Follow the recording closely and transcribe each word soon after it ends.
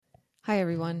Hi,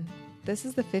 everyone. This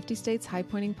is the 50 States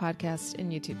Highpointing podcast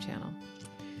and YouTube channel.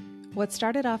 What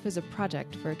started off as a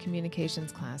project for a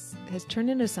communications class has turned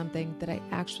into something that I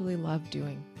actually love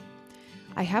doing.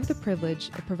 I have the privilege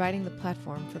of providing the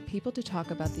platform for people to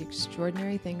talk about the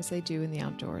extraordinary things they do in the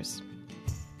outdoors.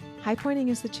 Highpointing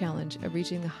is the challenge of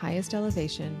reaching the highest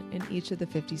elevation in each of the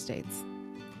 50 states.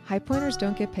 Highpointers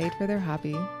don't get paid for their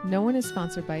hobby, no one is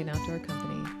sponsored by an outdoor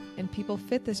company, and people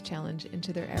fit this challenge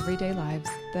into their everyday lives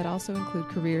that also include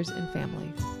careers and family.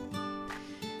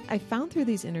 I found through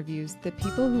these interviews that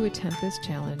people who attempt this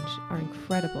challenge are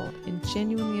incredible and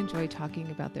genuinely enjoy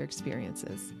talking about their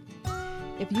experiences.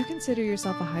 If you consider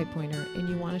yourself a Highpointer and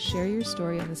you want to share your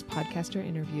story on this podcast or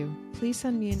interview, please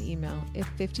send me an email at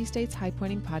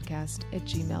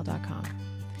 50stateshighpointingpodcast@gmail.com.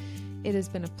 It has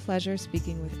been a pleasure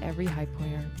speaking with every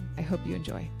Highpointer. I hope you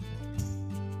enjoy.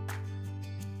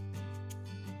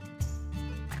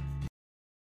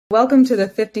 Welcome to the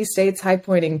 50 States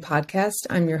Highpointing podcast.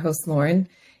 I'm your host, Lauren,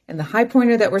 and the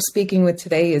Highpointer that we're speaking with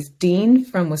today is Dean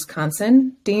from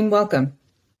Wisconsin. Dean, welcome.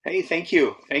 Hey, thank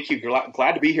you. Thank you.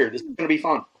 Glad to be here. This is going to be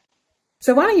fun.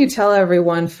 So why don't you tell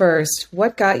everyone first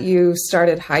what got you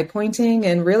started highpointing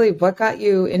and really what got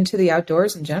you into the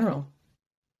outdoors in general?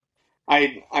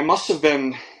 I must have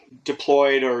been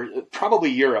deployed or probably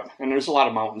Europe, and there's a lot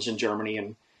of mountains in Germany,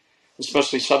 and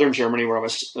especially southern Germany where I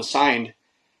was assigned.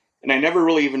 And I never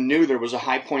really even knew there was a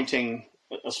highpointing,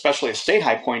 especially a state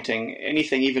highpointing,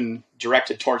 anything even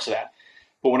directed towards that.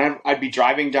 But when I'd be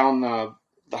driving down the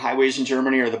highways in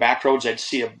Germany or the back roads, I'd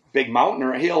see a big mountain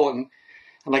or a hill, and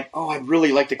I'm like, oh, I'd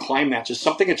really like to climb that. Just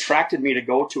something attracted me to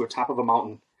go to a top of a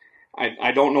mountain.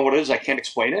 I don't know what it is. I can't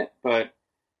explain it, but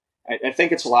I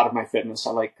think it's a lot of my fitness.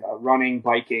 I like running,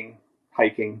 biking,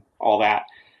 hiking, all that.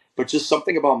 But just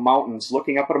something about mountains,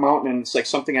 looking up at a mountain, and it's like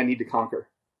something I need to conquer.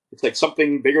 It's like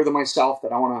something bigger than myself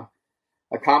that I want to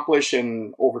accomplish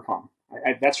and overcome.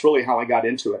 That's really how I got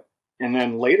into it. And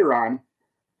then later on,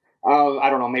 I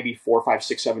don't know, maybe 4, 5,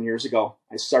 6, 7 years ago,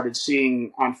 I started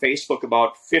seeing on Facebook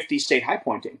about 50 state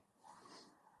highpointing.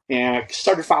 And I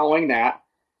started following that.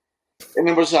 And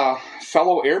there was a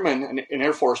fellow airman, an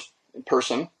Air Force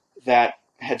person, that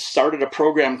had started a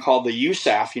program called the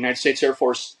USAF, United States Air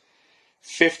Force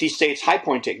 50 States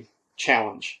Highpointing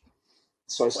Challenge.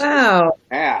 So I started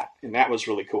that, and that was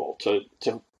really cool to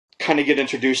kind of get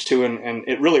introduced to, and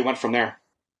it really went from there.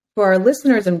 For our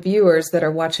listeners and viewers that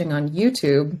are watching on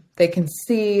YouTube, they can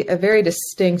see a very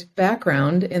distinct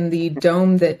background in the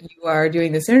dome that you are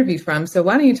doing this interview from. So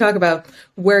why don't you talk about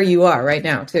where you are right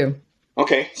now, too?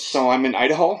 Okay, so I'm in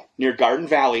Idaho, near Garden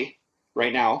Valley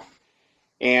right now.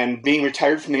 And being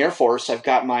retired from the Air Force, I've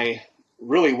got my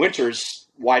really winters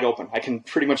wide open. I can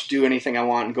pretty much do anything I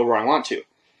want and go where I want to.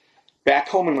 Back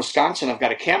home in Wisconsin, I've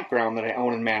got a campground that I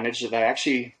own and manage that I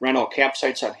actually rent out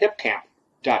campsites on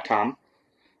hipcamp.com.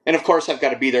 And of course, I've got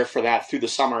to be there for that through the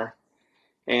summer.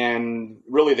 And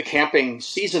really, the camping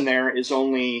season there is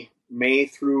only May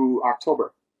through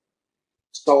October.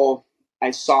 So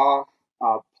I saw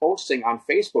a posting on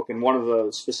Facebook in one of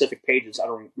the specific pages. I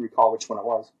don't recall which one it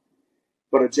was.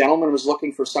 But a gentleman was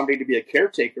looking for somebody to be a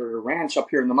caretaker at a ranch up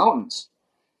here in the mountains.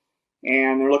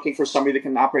 And they're looking for somebody that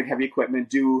can operate heavy equipment,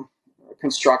 do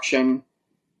construction,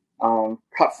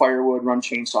 cut firewood, run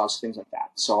chainsaws, things like that.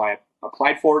 So I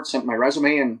applied for it, sent my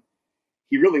resume, and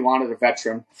he really wanted a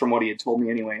veteran from what he had told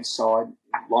me anyway. So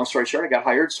long story short, I got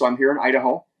hired. So I'm here in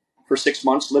Idaho for 6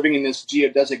 months, living in this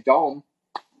geodesic dome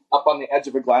up on the edge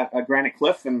of a granite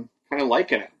cliff and kind of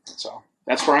liking it. So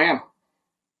that's where I am.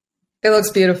 It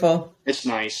looks beautiful. It's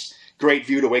nice. Great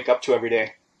view to wake up to every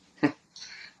day.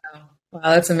 Wow,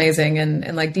 that's amazing.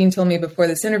 And like Dean told me before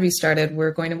this interview started,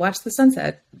 we're going to watch the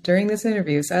sunset during this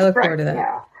interview. So I look forward to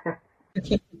that.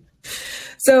 Yeah.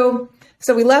 So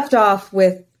we left off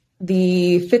with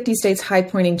the 50 States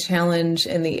Highpointing Challenge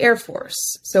in the Air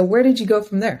Force. So where did you go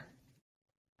from there?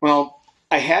 Well,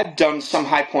 I had done some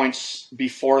high points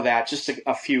before that, just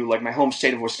a few, like my home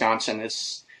state of Wisconsin.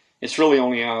 It's really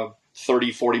only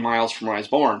 30, 40 miles from where I was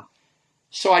born.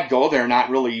 So I'd go there not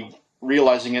really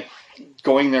realizing it,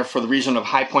 going there for the reason of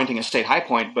highpointing a state high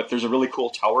point, but there's a really cool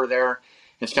tower there.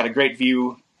 It's got a great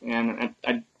view, and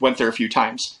I went there a few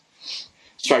times.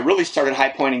 So I really started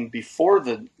highpointing before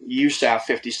the USAF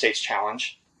 50 States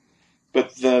Challenge,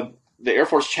 but the Air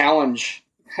Force Challenge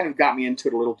kind of got me into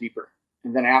it a little deeper.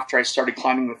 And then after I started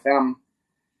climbing with them,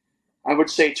 I would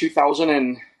say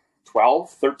 2012,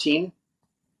 13,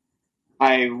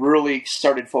 I really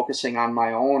started focusing on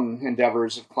my own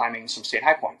endeavors of climbing some state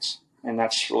high points. And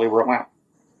that's really where it went.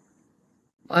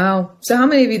 Wow. So how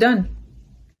many have you done?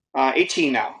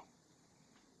 18 now.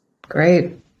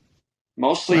 Great.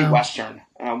 Mostly Western.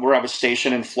 where I was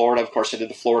stationed in Florida. Of course, I did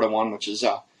the Florida one, which is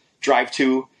drive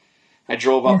to. I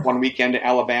drove up one weekend to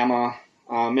Alabama,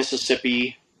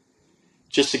 Mississippi,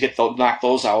 just to knock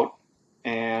those out.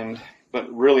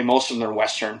 But really, most of them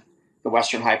are the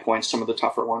Western high points, some of the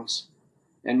tougher ones.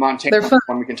 And Montana,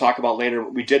 one we can talk about later,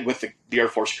 what we did with the Air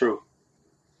Force crew.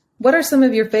 What are some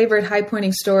of your favorite high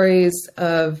pointing stories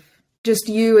of just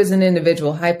you as an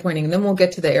individual high pointing? And then we'll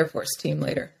get to the Air Force team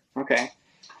later. Okay.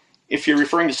 If you're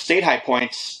referring to state high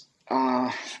points,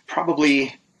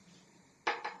 probably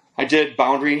I did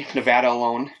Boundary, Nevada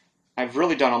alone. I've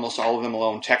really done almost all of them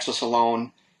alone. Texas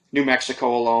alone, New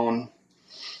Mexico alone,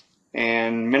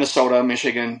 and Minnesota,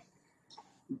 Michigan.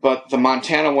 But the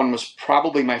Montana one was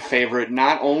probably my favorite,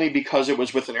 not only because it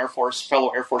was with fellow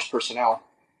Air Force personnel,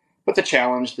 but the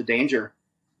challenge, the danger.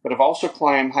 But I've also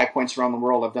climbed high points around the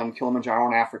world. I've done Kilimanjaro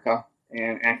in Africa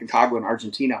and Aconcagua in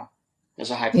Argentina as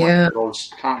a high point for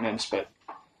those continents. But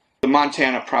the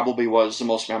Montana probably was the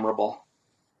most memorable.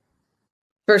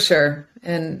 For sure.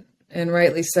 And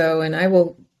rightly so. And I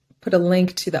will put a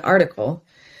link to the article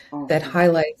that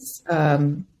highlights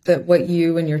that what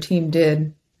you and your team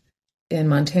did in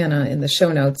Montana in the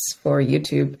show notes for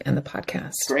YouTube and the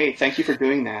podcast. Great. Thank you for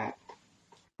doing that.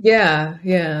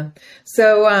 Yeah.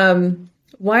 So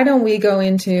why don't we go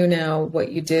into now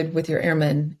what you did with your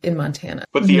airmen in Montana?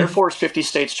 But the Air Force 50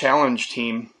 States Challenge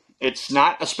team, it's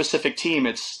not a specific team.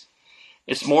 It's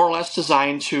more or less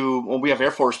designed we have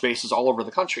Air Force bases all over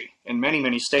the country in many,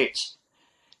 many states.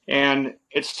 And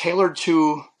it's tailored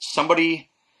to somebody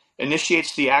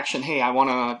initiates the action. Hey, I want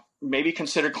to maybe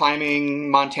consider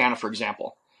climbing Montana, for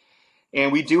example.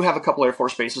 And we do have a couple Air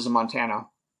Force bases in Montana,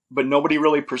 but nobody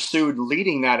really pursued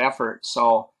leading that effort.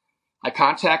 So I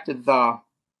contacted the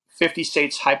 50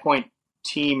 States High Point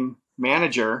team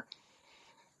manager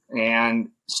and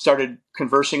started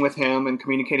conversing with him and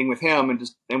communicating with him.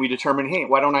 And we determined, hey,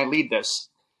 why don't I lead this?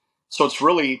 So it's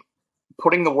really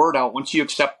putting the word out. Once you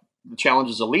accept the challenge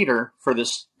as a leader for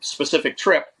this specific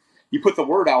trip, you put the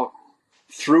word out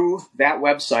through that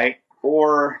website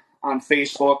or on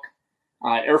Facebook,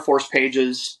 Air Force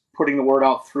pages, putting the word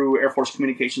out through Air Force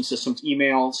communication systems,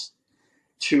 emails,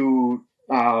 to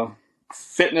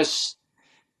fitness.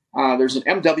 There's an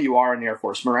MWR in the Air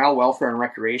Force, Morale, Welfare, and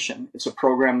Recreation. It's a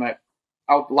program that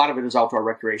a lot of it is outdoor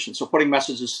recreation. So putting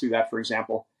messages through that, for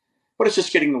example. But it's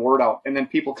just getting the word out. And then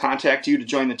people contact you to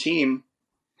join the team.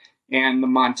 And the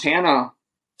Montana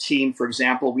team, for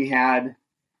example, we had,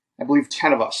 I believe,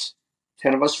 10 of us.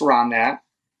 10 of us were on that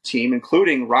team,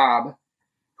 including Rob,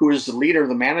 who is the leader,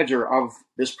 the manager of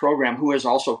this program, who has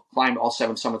also climbed all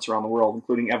 7 summits around the world,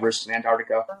 including Everest and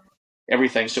Antarctica,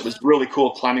 everything. So it was really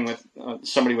cool climbing with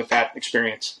somebody with that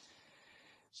experience.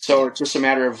 So it's just a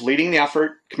matter of leading the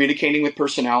effort, communicating with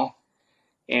personnel,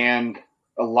 and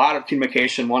a lot of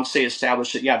communication. Once they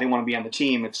establish that, they want to be on the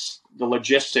team, it's the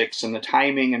logistics and the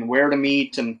timing and where to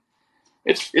meet, and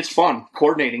it's fun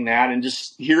coordinating that and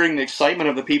just hearing the excitement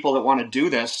of the people that want to do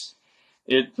this.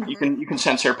 You can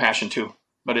sense their passion too.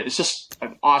 But it's just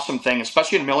an awesome thing,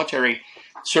 especially in military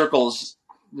circles.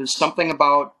 There's something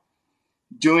about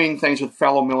doing things with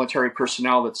fellow military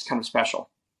personnel that's kind of special,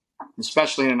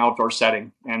 especially in an outdoor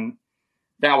setting. And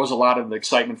that was a lot of the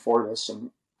excitement for this,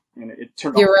 and it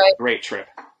turned out a great trip.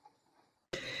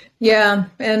 Yeah,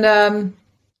 and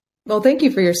well, thank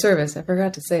you for your service. I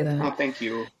forgot to say that. Oh, thank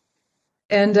you.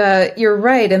 And you're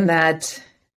right in that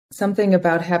something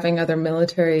about having other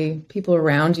military people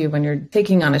around you when you're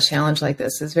taking on a challenge like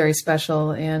this is very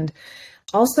special. And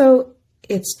also,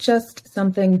 it's just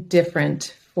something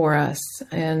different for us.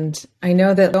 And I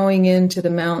know that going into the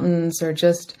mountains or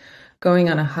just going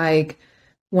on a hike,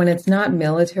 when it's not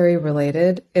military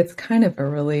related, it's kind of a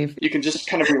relief. You can just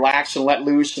kind of relax and let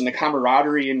loose, and the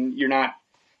camaraderie, and you're not,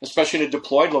 especially in a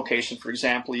deployed location, for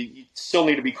example, you still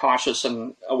need to be cautious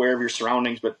and aware of your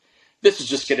surroundings, but this is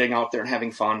just getting out there and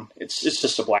having fun. It's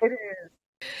just a blast.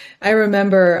 I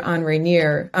remember on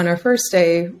Rainier, on our first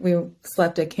day, we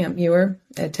slept at Camp Muir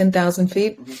at 10,000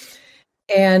 feet. Mm-hmm.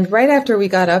 And right after we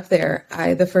got up there,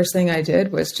 the first thing I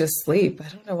did was just sleep. I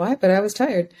don't know why, but I was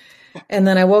tired. And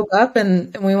then I woke up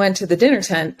and we went to the dinner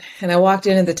tent, and I walked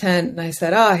into the tent and I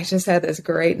said, I just had this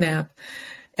great nap.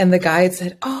 And the guide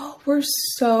said, we're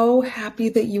so happy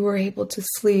that you were able to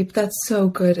sleep. That's so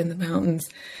good in the mountains.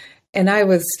 And I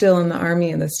was still in the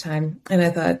Army in this time. And I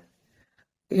thought,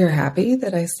 you're happy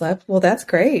that I slept? Well, that's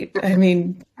great. I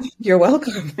mean, you're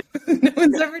welcome. No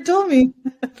one's ever told me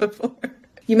before.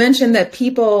 You mentioned that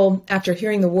people, after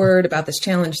hearing the word about this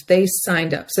challenge, they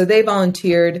signed up. So they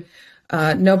volunteered.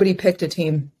 Nobody picked a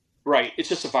team. Right. It's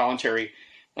just a voluntary,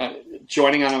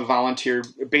 joining on a volunteer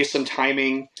based on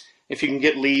timing. If you can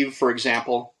get leave, for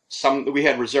example, we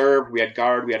had reserve, we had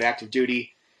guard, we had active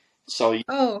duty. So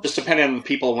just depending on the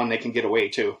people when they can get away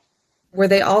too. Were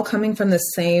they all coming from the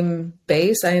same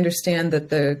base? I understand that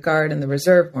the guard and the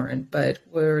reserve weren't, but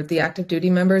were the active duty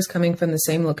members coming from the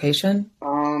same location?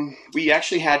 We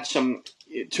actually had some,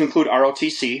 to include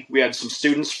ROTC, we had some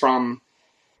students from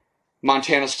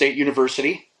Montana State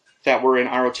University that were in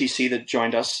ROTC that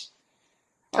joined us.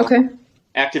 Okay.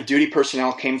 Active duty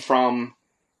personnel came from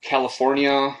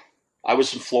California. I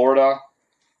was in Florida.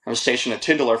 I was stationed at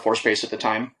Tyndall Air Force Base at the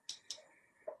time.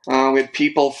 We had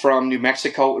people from New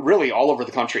Mexico, really all over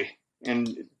the country.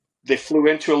 And they flew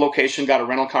into a location, got a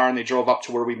rental car, and they drove up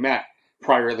to where we met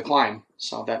prior to the climb.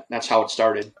 So that's how it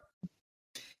started.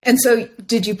 And so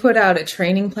did you put out a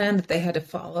training plan that they had to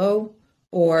follow?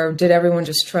 Or did everyone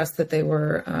just trust that they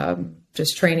were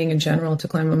just training in general to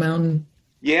climb a mountain?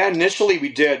 Yeah, initially we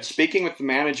did. Speaking with the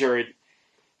manager,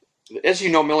 as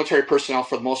you know, military personnel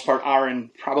for the most part are in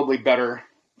probably better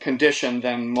condition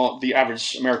than the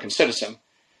average American citizen.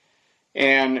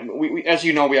 And we, as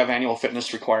you know, we have annual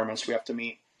fitness requirements we have to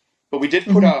meet. But we did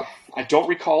put I don't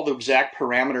recall the exact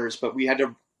parameters, but we had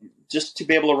to, just to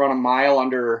be able to run a mile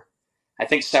under, I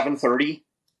think 7:30,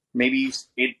 maybe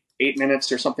 8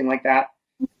 minutes or something like that.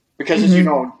 Because as you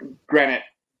know, granted,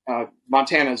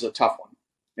 Montana is a tough one.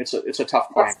 It's a tough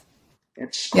climb.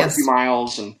 It's quite a few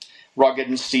miles and rugged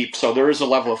and steep. So there is a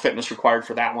level of fitness required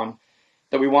for that one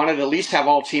that we wanted to at least have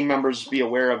all team members be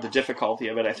aware of the difficulty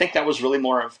of it. I think that was really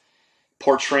more of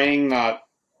portraying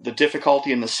the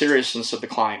difficulty and the seriousness of the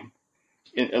climb,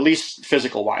 at least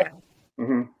physical-wise.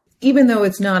 Mm-hmm. Even though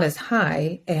it's not as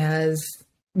high as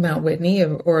Mount Whitney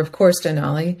or of course,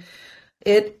 Denali,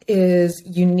 it is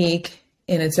unique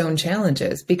in its own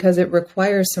challenges because it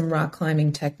requires some rock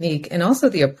climbing technique. And also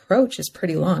the approach is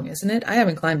pretty long, isn't it? I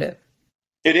haven't climbed it.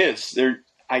 It is.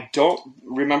 I don't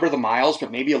remember the miles,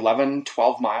 but maybe 11,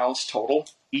 12 miles total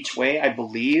each way, I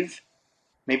believe.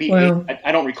 Maybe 8.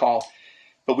 I don't recall.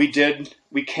 But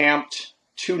we camped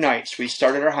 2 nights. We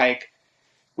started our hike.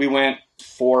 We went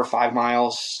 4 or 5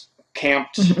 miles,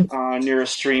 camped near a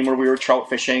stream where we were trout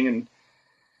fishing. And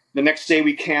the next day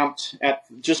we camped at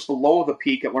just below the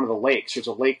peak at one of the lakes. There's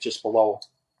a lake just below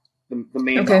the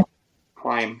main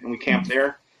climb, and we camped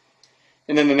there.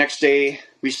 And then the next day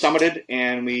we summited,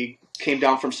 and we came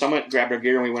down from summit, grabbed our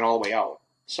gear, and we went all the way out.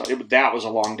 So that was a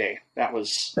long day. That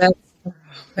was, I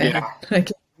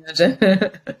can't imagine.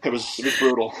 it was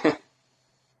brutal.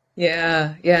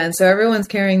 Yeah. And so everyone's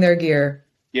carrying their gear.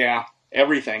 Yeah,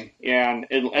 everything. And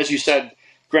as you said,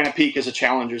 Granite Peak is a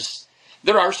challenge.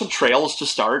 There are some trails to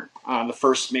start the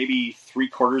first maybe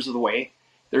 3/4 of the way.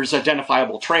 There's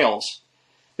identifiable trails.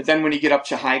 But then when you get up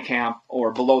to high camp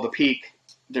or below the peak,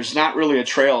 there's not really a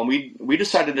trail. And we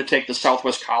decided to take the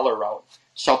Southwest Collar route,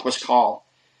 Southwest Call.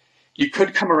 You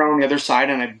could come around the other side,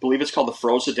 and I believe it's called the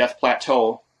Froze to Death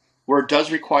Plateau, where it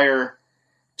does require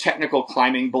technical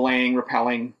climbing, belaying,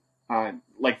 rappelling,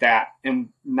 like that. And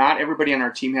not everybody on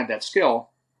our team had that skill.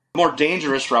 The more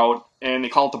dangerous route, and they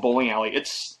call it the bowling alley,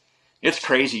 it's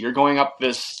crazy. You're going up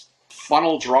this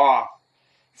funnel draw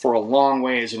for a long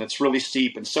ways, and it's really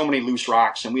steep and so many loose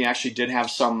rocks. And we actually did have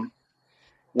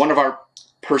one of our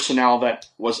personnel that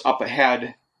was up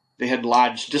ahead, they had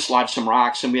dislodged some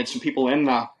rocks, and we had some people in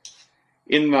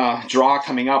the draw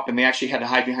coming up, and they actually had to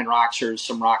hide behind rocks, or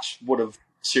some rocks would have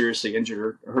seriously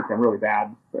injured or hurt them really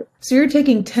bad. So you're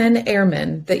taking 10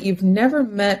 airmen that you've never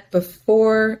met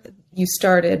before you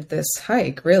started this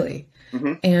hike, really,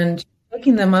 and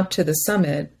taking them up to the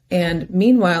summit. And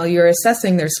meanwhile, you're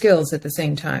assessing their skills at the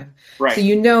same time. Right. So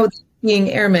you know,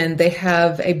 being airmen, they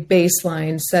have a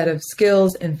baseline set of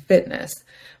skills and fitness.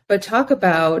 But talk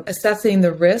about assessing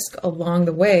the risk along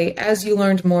the way as you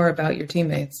learned more about your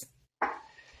teammates.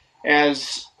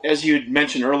 As you had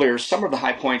mentioned earlier, some of the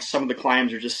high points, some of the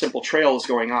climbs are just simple trails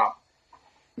going up.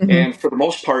 And for the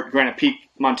most part, Granite Peak,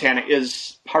 Montana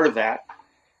is part of that.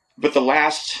 But the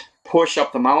last push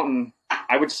up the mountain,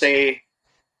 I would say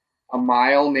a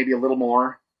mile, maybe a little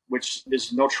more, which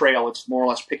is no trail. It's more or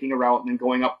less picking a route and then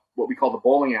going up what we call the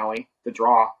bowling alley, the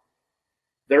draw.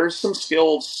 There's some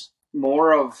skills,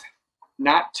 more of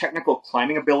not technical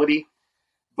climbing ability,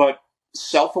 but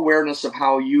self-awareness of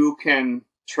how you can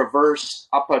traverse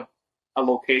up a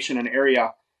location, an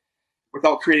area,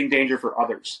 without creating danger for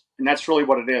others. And that's really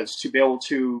what it is, to be able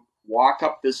to walk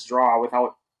up this draw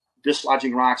without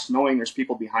dislodging rocks, knowing there's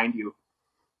people behind you.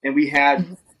 And we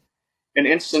had an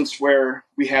instance where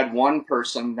we had one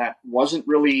person that wasn't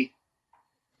really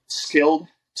skilled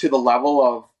to the level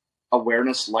of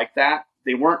awareness like that.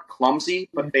 They weren't clumsy,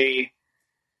 but they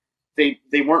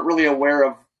weren't really aware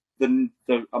of the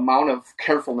amount of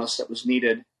carefulness that was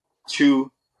needed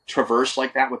to traverse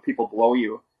like that with people below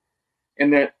you.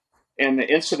 And the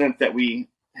incident that we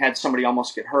had somebody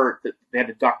almost get hurt, that they had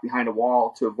to duck behind a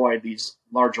wall to avoid these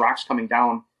large rocks coming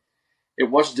down. It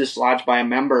was dislodged by a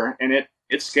member, and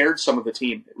it scared some of the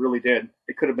team. It really did.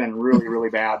 It could have been really, really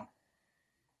bad.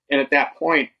 And at that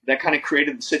point, that kind of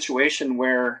created the situation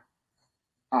where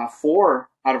 4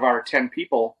 out of our 10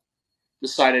 people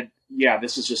decided, yeah,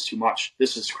 this is just too much.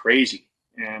 This is crazy.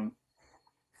 And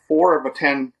 4 of the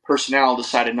 10 personnel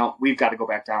decided, no, we've got to go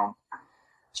back down.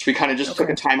 So we kind of just took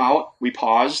a time out. We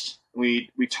paused. We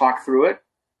talked through it.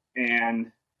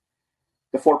 And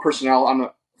the 4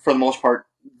 personnel, for the most part,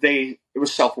 it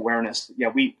was self-awareness. Yeah,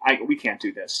 we can't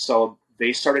do this. So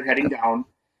they started heading down.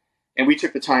 And we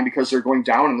took the time, because they're going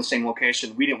down in the same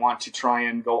location. We didn't want to try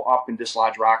and go up and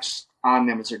dislodge rocks on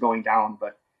them as they're going down.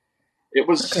 But it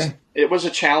was a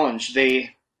challenge.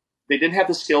 They didn't have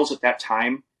the skills at that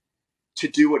time to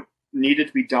do what needed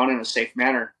to be done in a safe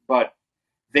manner. But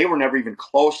they were never even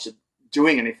close to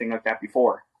doing anything like that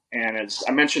before. And as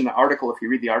I mentioned in the article, if you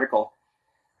read the article,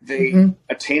 they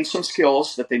attained some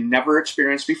skills that they never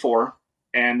experienced before.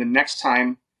 And the next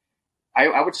time,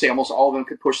 I would say almost all of them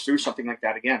could push through something like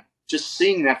that again. Just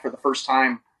seeing that for the first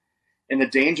time and the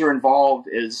danger involved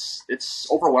it's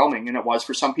overwhelming. And it was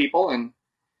for some people, and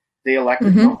they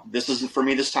elected, no, this isn't for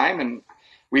me this time. And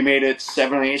we made it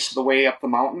 7/8 of the way up the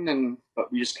mountain,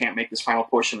 but we just can't make this final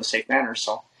push in a safe manner.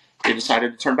 So they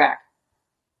decided to turn back.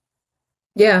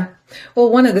 Yeah. Well,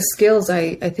 one of the skills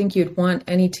I think you'd want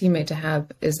any teammate to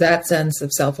have is that sense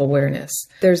of self-awareness.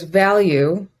 There's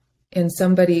value in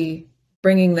somebody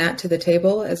bringing that to the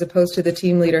table, as opposed to the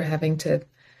team leader having to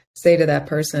say to that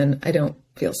person, I don't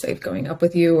feel safe going up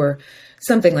with you, or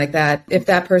something like that. If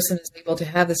that person is able to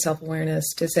have the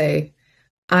self-awareness to say,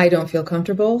 I don't feel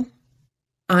comfortable,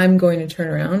 I'm going to turn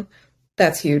around,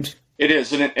 that's huge. It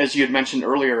is. And as you had mentioned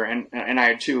earlier, and I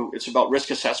had too, it's about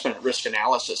risk assessment and risk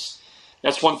analysis.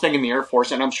 That's one thing in the Air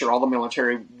Force, and I'm sure all the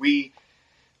military,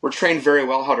 we're trained very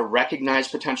well how to recognize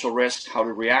potential risk, how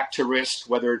to react to risk,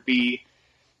 whether it be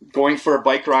going for a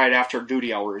bike ride after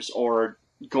duty hours or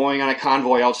going on a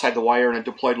convoy outside the wire in a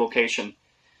deployed location.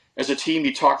 As a team,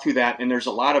 you talk through that, and there's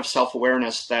a lot of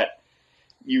self-awareness that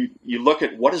you look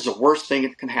at what is the worst thing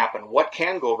that can happen, what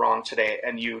can go wrong today,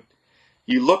 and you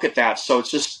look at that. So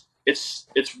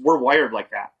we're wired like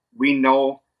that. We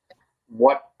know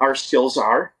what our skills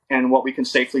are and what we can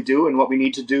safely do and what we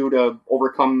need to do to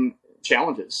overcome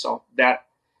challenges. So that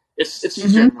it's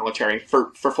easier in the military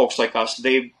for folks like us.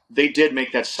 They did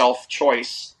make that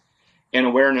self-choice and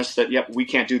awareness that, yep, we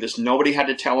can't do this. Nobody had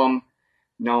to tell them,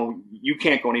 no, you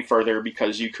can't go any further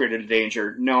because you created a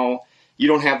danger. No, you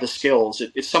don't have the skills.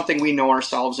 It's something we know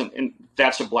ourselves, and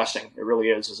that's a blessing. It really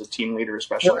is, as a team leader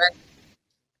especially.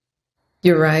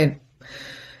 You're right.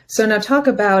 So now talk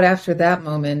about, after that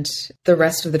moment, the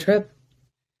rest of the trip.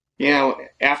 Yeah,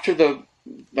 after the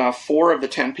 4 of the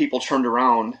 10 people turned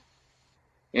around,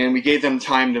 and we gave them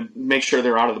time to make sure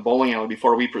they're out of the bowling alley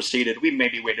before we proceeded. We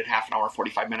maybe waited half an hour,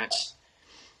 45 minutes.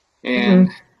 And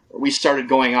we started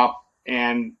going up,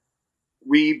 and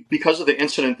because of the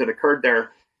incident that occurred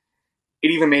there, it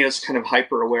even made us kind of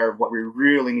hyper aware of what we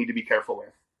really need to be careful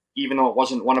with. Even though it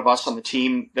wasn't one of us on the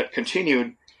team that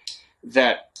continued,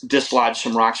 that dislodged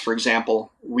some rocks, for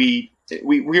example, we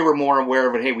were more aware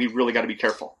of it. Hey, we really got to be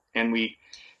careful. And we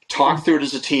talked through it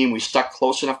as a team. We stuck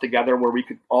close enough together where we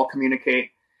could all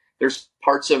communicate. There's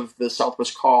parts of the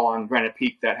Southwest Call on Granite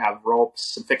Peak that have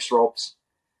ropes, some fixed ropes.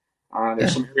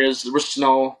 There's some areas, there was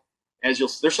snow.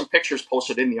 There's some pictures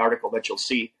posted in the article that you'll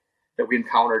see that we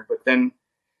encountered. But then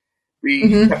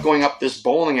we kept going up this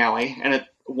bowling alley, and at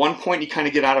one point you kind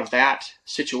of get out of that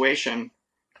situation,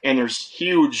 and there's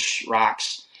huge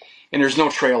rocks, and there's no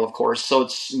trail, of course. So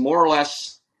it's more or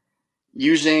less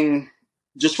using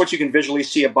just what you can visually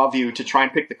see above you to try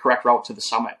and pick the correct route to the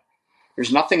summit.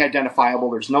 There's nothing identifiable.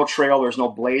 There's no trail. There's no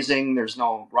blazing. There's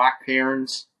no rock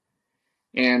cairns.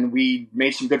 And we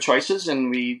made some good choices, and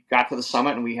we got to the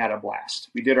summit, and we had a blast.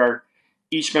 We did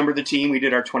each member of the team, we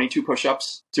did our 22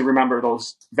 push-ups to remember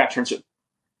those veterans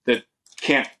that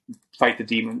can't fight the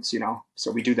demons,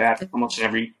 So we do that almost in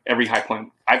every high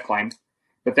point I've climbed.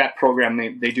 But that program,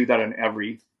 they do that on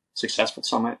every successful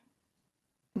summit.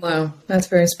 Wow, that's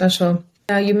very special.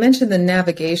 Now, you mentioned the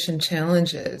navigation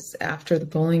challenges after the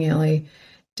bowling alley.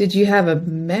 Did you have a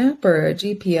map or a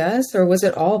GPS, or was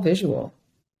it all visual?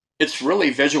 It's really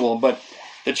visual, but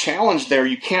the challenge there,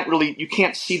 you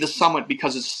can't see the summit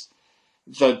because it's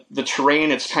the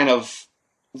terrain. It's kind of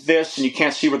this, and you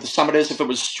can't see where the summit is. If it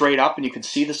was straight up and you could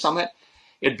see the summit,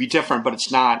 it'd be different, but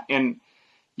it's not. And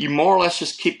you more or less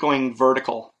just keep going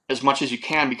vertical as much as you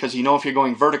can, because if you're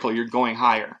going vertical, you're going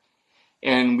higher.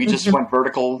 and we just went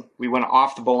vertical. We went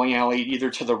off the bowling alley, either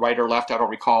to the right or left, I don't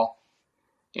recall.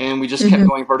 And we just kept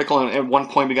going vertical. And at one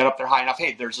point we got up there high enough.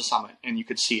 Hey, there's a summit, and you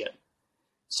could see it.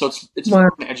 So it's Wow.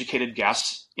 an educated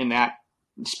guess in that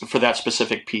for that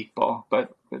specific peak bow,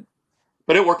 but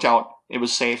it worked out. It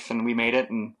was safe, and we made it,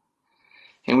 and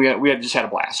we had just had a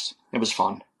blast. It was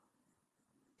fun.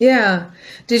 Yeah.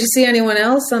 Did you see anyone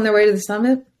else on their way to the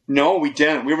summit? No, we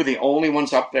didn't. We were the only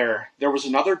ones up there. There was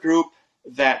another group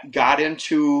that got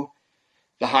into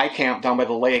the high camp down by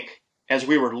the lake as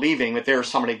we were leaving, but they were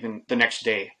summiting the next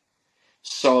day.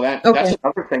 So that's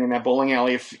another thing in that bowling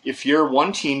alley. If you're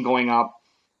one team going up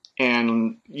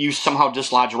and you somehow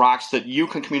dislodge rocks that you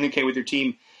can communicate with your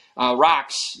team,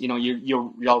 rocks,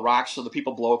 you yell rocks so the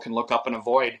people below can look up and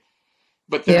avoid.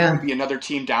 But there could be another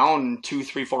team down 200,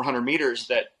 300, 400 meters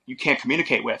that you can't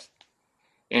communicate with.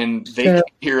 And they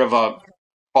hear of a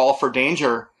call for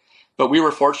danger, but we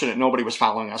were fortunate nobody was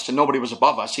following us and nobody was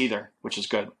above us either, which is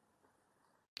good.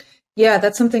 Yeah,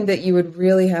 that's something that you would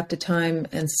really have to time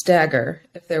and stagger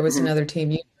if there was another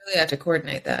team. You really have to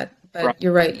coordinate that. But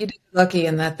You're right. You did get lucky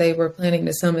in that they were planning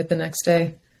to summit the next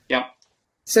day. Yep.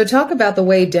 So talk about the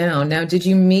way down. Now, did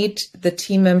you meet the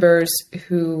team members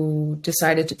who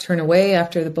decided to turn away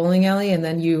after the bowling alley and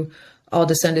then you all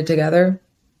descended together?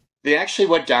 They actually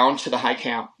went down to the high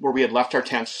camp where we had left our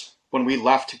tents. When we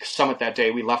left to summit that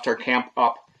day, we left our camp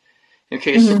up in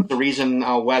case there was a reason,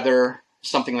 weather,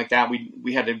 something like that.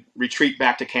 We had to retreat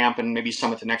back to camp and maybe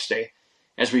summit the next day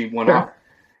as we went up.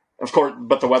 Of course,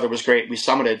 but the weather was great. We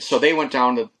summited. So they went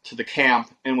down to the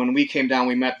camp. And when we came down,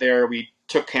 we met there. We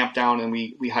took camp down and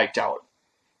we hiked out.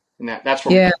 And that's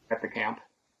where we were at the camp.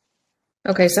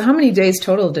 Okay, so how many days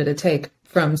total did it take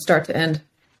from start to end?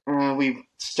 We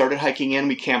started hiking in.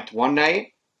 We camped one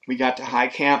night. We got to high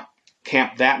camp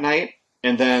that night.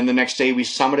 And then the next day we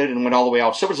summited and went all the way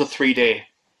out. So it was a 3-day.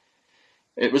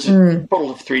 It was a total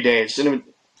of 3 days.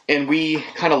 And we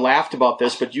kind of laughed about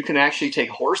this, but you can actually take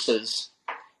horses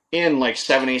in like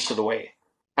 7/8 of the way.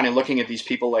 Kind of looking at these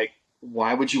people like,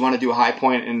 why would you want to do a high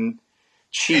point and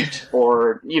cheat?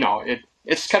 Or,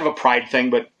 it's kind of a pride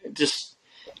thing, but it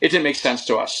didn't make sense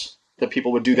to us that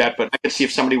people would do that. But I could see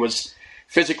if somebody was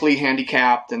physically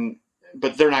handicapped,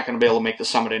 but they're not going to be able to make the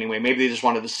summit anyway. Maybe they just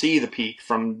wanted to see the peak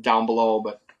from down below,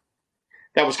 but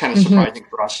that was kind of surprising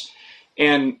for us.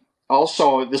 And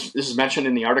also, this is mentioned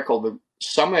in the article, the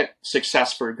summit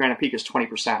success for Granite Peak is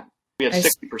 20%. We had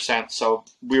 60%, so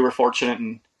we were fortunate,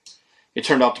 and it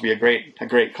turned out to be a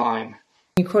great climb.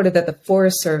 You quoted that the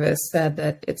Forest Service said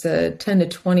that it's a 10 to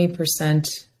 20%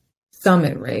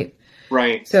 summit rate.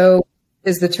 Right. So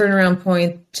is the turnaround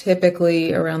point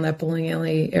typically around that bowling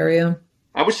alley area?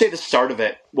 I would say the start of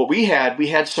it. What we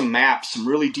had some maps, some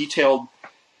really detailed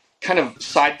kind of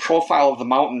side profile of the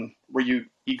mountain where you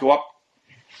go up,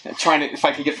 if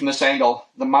I could get from this angle,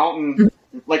 the mountain,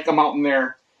 like the mountain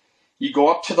there, you go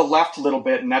up to the left a little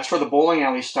bit, and that's where the bowling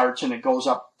alley starts, and it goes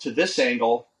up to this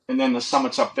angle, and then the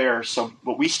summit's up there. So,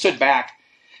 but we stood back,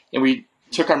 and we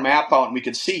took our map out, and we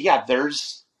could see,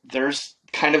 there's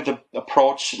kind of the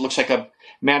approach. It looks like a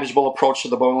manageable approach to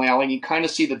the bowling alley, and you kind of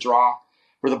see the draw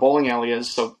where the bowling alley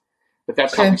is. So, but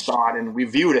that's how we saw it, and we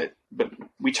viewed it. But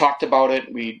we talked about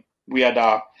it. We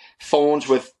had phones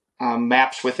with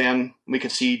maps within. We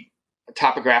could see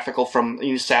topographical from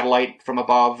satellite from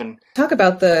above. And talk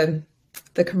about the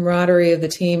camaraderie of the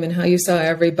team and how you saw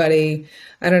everybody.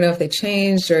 I don't know if they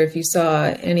changed or if you saw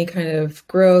any kind of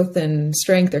growth and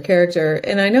strength or character.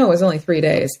 And I know it was only 3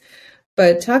 days,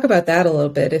 but talk about that a little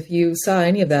bit, if you saw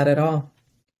any of that at all.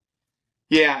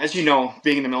 Yeah, as you know,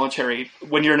 being in the military,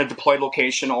 when you're in a deployed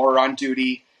location or on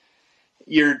duty,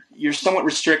 you're somewhat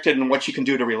restricted in what you can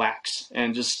do to relax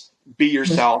and just be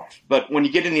yourself. But when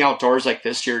you get in the outdoors like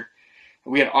this,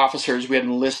 we had officers, we had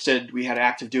enlisted, we had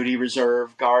active duty,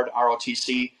 reserve, guard,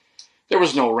 ROTC. There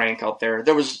was no rank out there.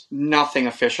 There was nothing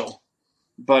official.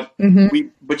 But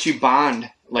but you bond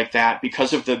like that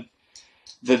because of the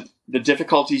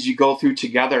difficulties you go through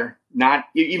together. Not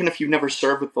even if you've never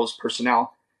served with those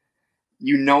personnel,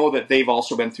 you know that they've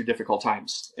also been through difficult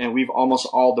times. And we've almost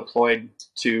all deployed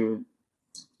to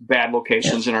bad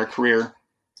locations in our career.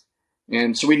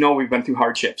 And so we know we've been through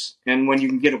hardships. And when you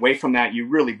can get away from that, you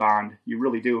really bond. You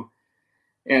really do.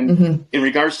 And in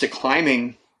regards to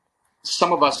climbing,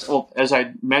 some of us, as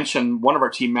I mentioned, one of our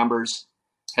team members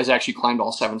has actually climbed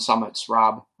all 7 summits,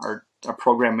 Rob, our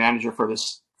program manager for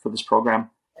this program.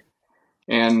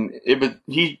 And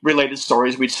he related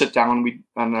stories. We'd sit down,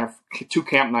 on our 2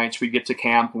 camp nights, we'd get to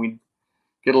camp and we'd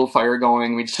get a little fire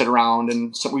going. We'd sit around,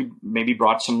 and so we maybe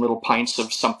brought some little pints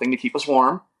of something to keep us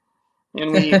warm.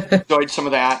 And we enjoyed some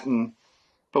of that.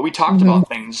 But we talked about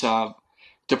things.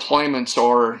 deployments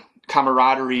or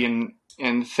camaraderie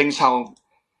and things, how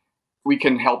we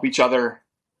can help each other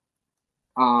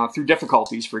through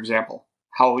difficulties, for example,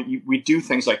 how we do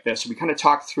things like this. We kind of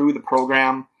talked through the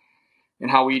program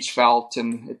and how we each felt,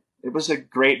 and it was a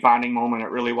great bonding moment. It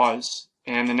really was.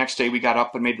 And the next day we got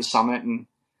up and made the summit, and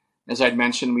as I'd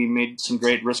mentioned, we made some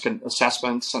great risk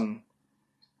assessments, and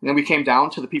then we came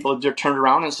down to the people that turned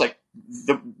around, and it's like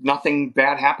nothing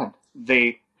bad happened.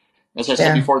 They, as I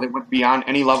said before, they went beyond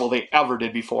any level they ever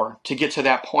did before. To get to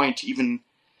that point, to even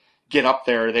get up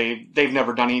there, they've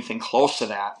never done anything close to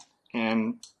that.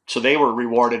 And so they were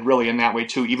rewarded really in that way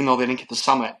too, even though they didn't get the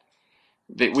summit.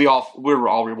 We were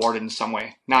all rewarded in some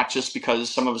way, not just because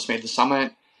some of us made the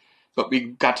summit, but we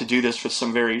got to do this with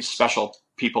some very special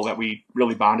people that we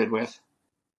really bonded with.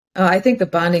 I think the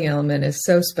bonding element is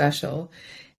so special.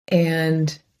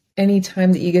 And any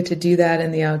time that you get to do that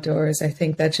in the outdoors, I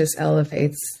think that just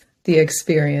elevates the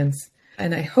experience.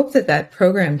 And I hope that that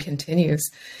program continues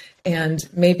and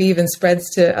maybe even spreads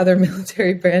to other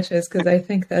military branches, because I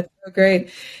think that's so great.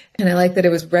 And I like that it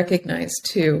was recognized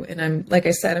too. And like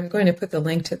I said, I'm going to put the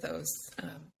link to those,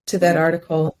 to that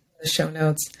article in the show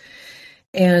notes.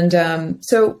 And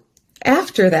so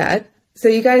after that, so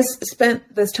you guys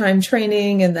spent this time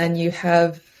training, and then you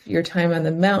have your time on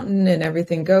the mountain and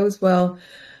everything goes well.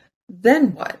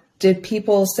 Then what? Did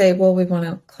people say, well, we want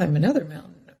to climb another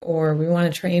mountain, or we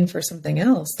want to train for something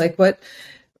else? Like, what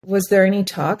was there any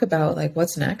talk about, like,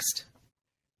 what's next?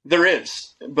 There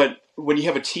is, but when you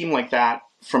have a team like that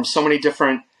from so many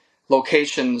different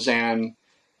locations, and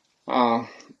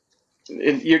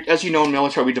as you know, in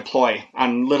military, we deploy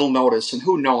on little notice, and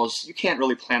who knows, you can't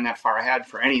really plan that far ahead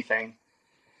for anything.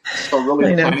 So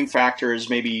really the planning factor is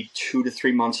maybe 2 to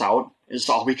 3 months out is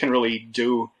all we can really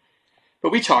do.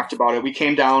 But we talked about it. We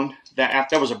came down,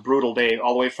 that was a brutal day,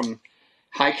 all the way from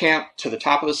high camp to the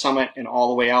top of the summit and all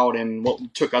the way out, and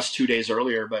what took us 2 days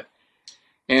earlier.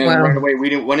 Right away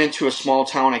we went into a small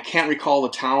town. I can't recall the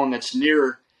town that's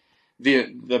near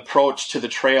the approach to the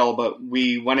trail, but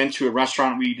we went into a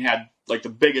restaurant. We had like the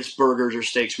biggest burgers or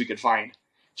steaks we could find,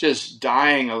 just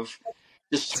dying of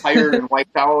just tired and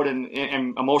wiped out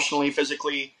and emotionally,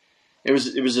 physically. It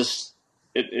was just,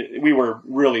 we were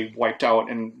really wiped out,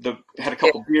 and had a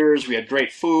couple beers. We had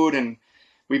great food, and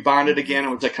we bonded again. It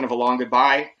was like kind of a long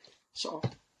goodbye. So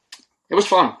it was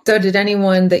fun. So did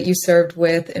anyone that you served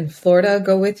with in Florida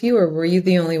go with you, or were you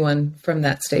the only one from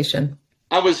that station?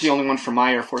 I was the only one from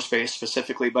my Air Force Base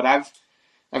specifically, but I've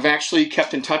actually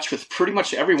kept in touch with pretty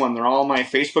much everyone. They're all my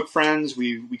Facebook friends.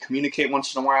 We communicate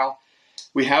once in a while.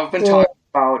 We have been talking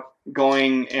about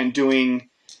going and doing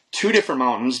 2 different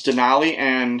mountains, Denali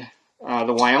and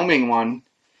the Wyoming one,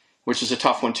 which is a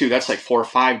tough one too. That's like 4 or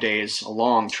 5 days, a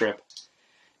long trip.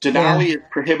 Denali is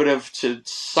prohibitive to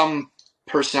some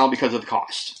personnel because of the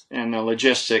cost and the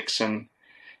logistics and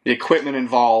the equipment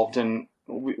involved. And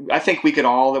I think we could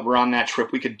all that were on that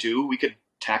trip, we could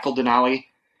tackle Denali,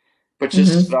 but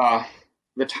just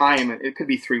the time, it could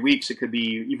be 3 weeks. It could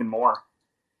be even more.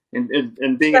 And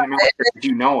being in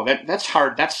the military, that's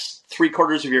hard. That's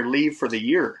 3/4 of your leave for the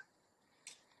year.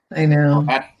 I know.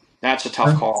 That's a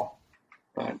tough call.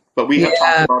 But we have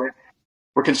talked about it.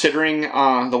 We're considering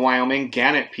the Wyoming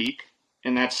Gannett Peak,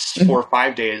 and that's 4 or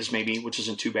 5 days maybe, which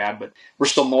isn't too bad. But we're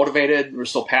still motivated. We're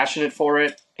still passionate for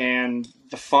it. And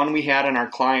the fun we had on our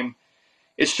climb,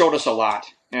 it showed us a lot.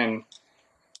 And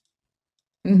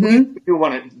we do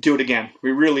want to do it again.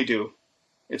 We really do.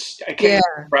 I can't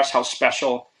express how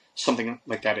special something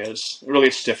like that is. Really,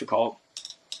 it's difficult.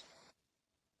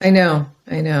 I know.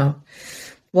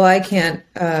 Well, I can't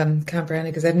comprehend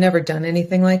it because I've never done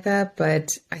anything like that, but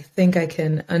I think I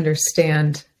can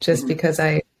understand just because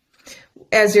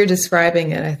as you're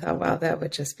describing it, I thought, wow, that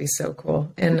would just be so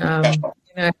cool. And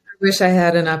I wish I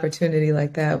had an opportunity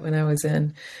like that when I was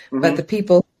in, but the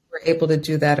people who were able to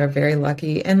do that are very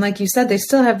lucky. And like you said, they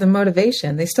still have the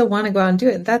motivation. They still want to go out and do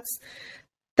it.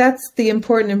 That's the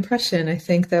important impression, I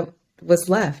think, that was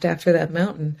left after that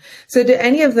mountain. So did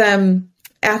any of them,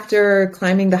 after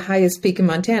climbing the highest peak in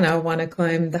Montana, want to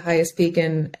climb the highest peak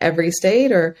in every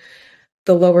state or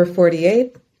the lower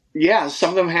 48? Yeah,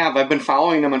 some of them have. I've been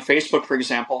following them on Facebook, for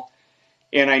example.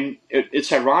 And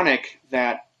it's ironic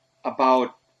that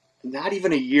about not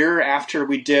even a year after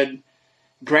we did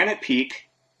Granite Peak,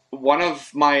 one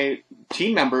of my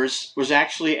team members was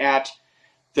actually at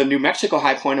the New Mexico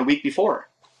High Point a week before.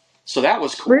 So that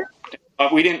was cool.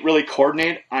 We didn't really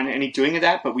coordinate on any doing of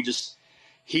that, but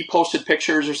he posted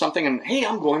pictures or something, and hey,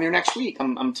 I'm going there next week.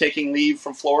 I'm taking leave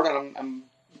from Florida, and I'm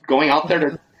going out there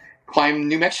to climb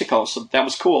New Mexico. So that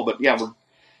was cool. But yeah,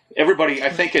 everybody, I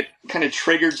think it kind of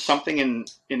triggered something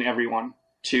in everyone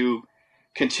to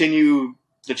continue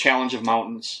the challenge of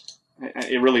mountains.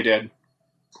 It really did.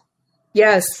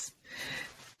 Yes,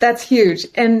 that's huge.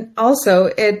 And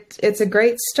also, it's a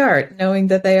great start knowing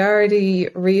that they already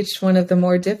reached one of the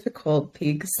more difficult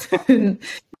peaks.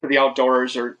 The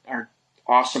outdoors are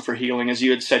awesome for healing. As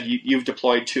you had said, you've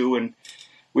deployed too, and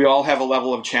we all have a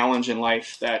level of challenge in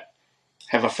life that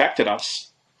have affected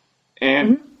us.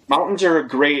 And mountains are a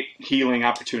great healing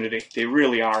opportunity. They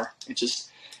really are.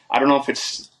 I don't know if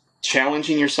it's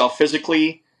challenging yourself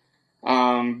physically,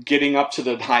 getting up to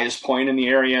the highest point in the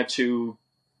area to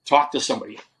talk to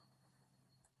somebody.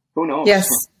 Who knows?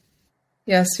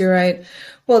 Yes, you're right.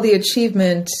 Well, the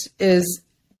achievement is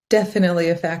definitely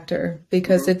a factor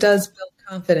because it does build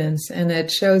confidence, and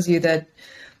it shows you that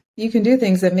you can do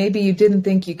things that maybe you didn't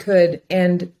think you could.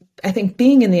 And I think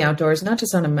being in the outdoors, not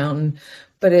just on a mountain,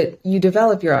 but you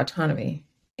develop your autonomy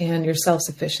and your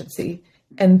self-sufficiency,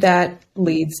 and that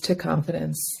leads to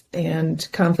confidence. And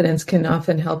confidence can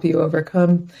often help you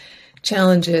overcome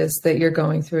challenges that you're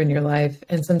going through in your life.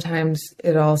 And sometimes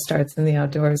it all starts in the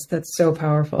outdoors. That's so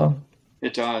powerful.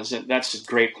 It does. That's a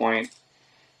great point.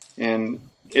 And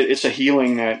it's a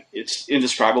healing that it's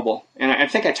indescribable. And I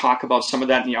think I talk about some of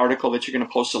that in the article that you're going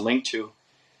to post a link to.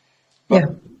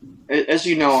 But as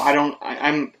you know,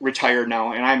 I'm retired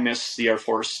now, and I miss the Air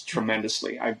Force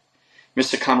tremendously. I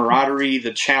miss the camaraderie,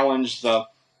 the challenge, the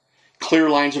clear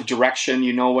lines of direction.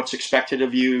 You know what's expected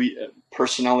of you.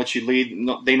 Personnel that you lead,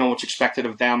 they know what's expected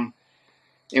of them.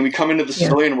 And we come into the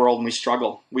civilian world and we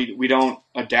struggle. We don't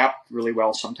adapt really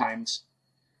well sometimes.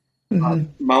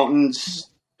 Mountains,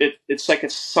 it's like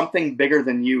it's something bigger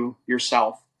than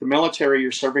yourself. The military,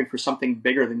 you're serving for something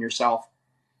bigger than yourself,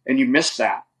 and you miss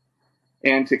that.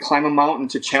 And to climb a mountain,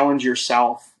 to challenge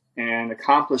yourself and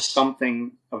accomplish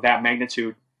something of that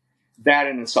magnitude, that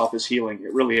in itself is healing.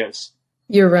 It really is.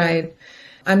 You're right.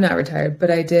 I'm not retired, but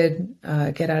I did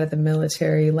get out of the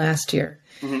military last year.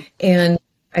 And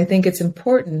I think it's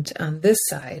important on this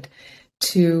side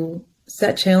to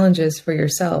set challenges for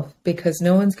yourself, because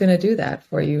no one's going to do that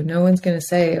for you. No one's going to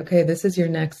say, okay, this is your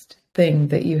next thing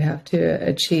that you have to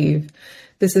achieve.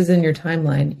 This is in your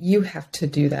timeline. You have to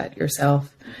do that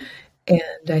yourself.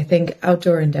 And I think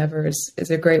outdoor endeavors is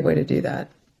a great way to do that.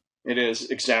 It is,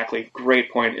 exactly.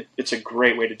 Great point. It's a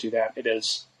great way to do that. It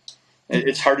is.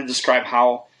 It's hard to describe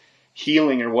how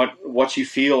healing or what you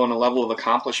feel on a level of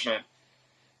accomplishment.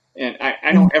 And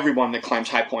I know everyone that climbs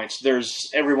high points,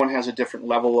 everyone has a different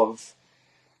level of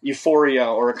euphoria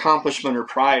or accomplishment or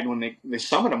pride when they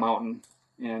summit a mountain.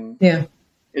 And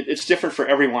it's different for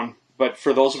everyone. But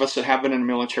for those of us that have been in the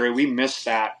military, we miss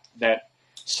that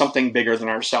something bigger than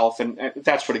ourselves. And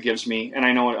that's what it gives me. And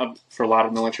I know for a lot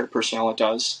of military personnel, it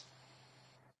does.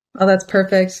 Oh, that's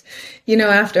perfect.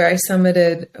 After I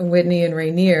summited Whitney and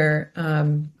Rainier,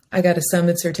 I got a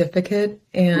summit certificate,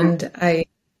 and I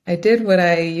did what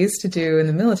I used to do in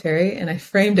the military, and I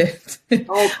framed it.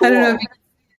 Oh, cool. I don't know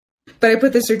but I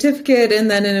put the certificate and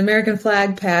then an American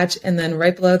flag patch, and then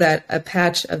right below that, a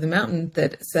patch of the mountain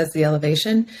that says the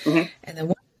elevation. And then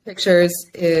one of the pictures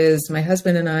is my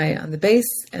husband and I on the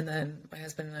base, and then my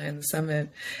husband and I on the summit.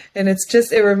 And it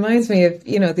reminds me of,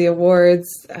 the awards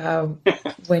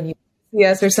when you see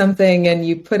us or something and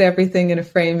you put everything in a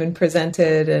frame and present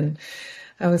it. And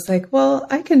I was like, well,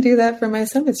 I can do that for my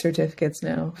summit certificates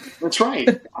now. That's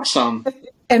right. Awesome.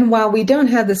 And while we don't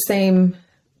have the same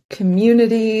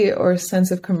community or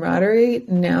sense of camaraderie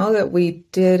now that we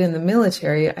did in the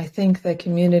military, I think that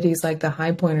communities like the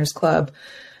Highpointers Club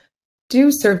do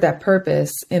serve that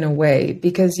purpose in a way,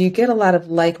 because you get a lot of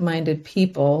like-minded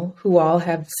people who all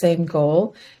have the same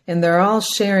goal, and they're all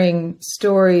sharing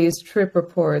stories, trip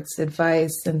reports,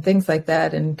 advice, and things like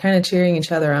that, and kind of cheering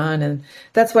each other on. And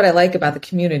that's what I like about the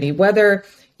community, whether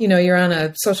you're on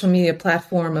a social media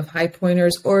platform of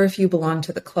Highpointers or if you belong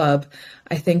to the club.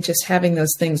 I think just having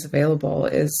those things available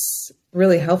is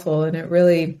really helpful, and it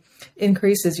really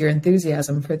increases your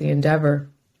enthusiasm for the endeavor.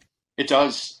 It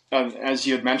does. As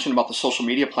you had mentioned about the social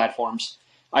media platforms,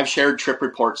 I've shared trip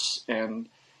reports, and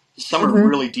some are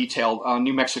really detailed.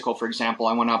 New Mexico, for example,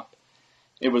 I went up.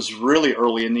 It was really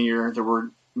early in the year. There were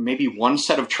maybe one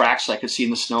set of tracks I could see in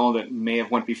the snow that may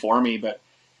have went before me, but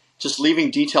just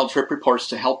leaving detailed trip reports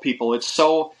to help people.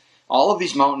 All of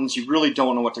these mountains, you really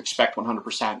don't know what to expect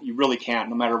 100%. You really can't,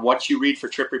 no matter what you read for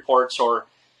trip reports or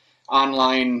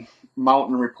online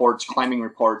mountain reports, climbing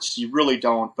reports, you really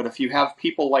don't. But if you have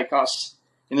people like us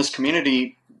in this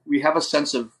community, we have a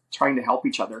sense of trying to help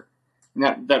each other.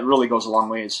 And that really goes a long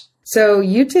ways. So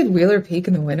you did Wheeler Peak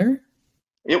in the winter?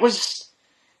 It was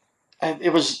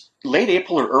late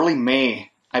April or early May,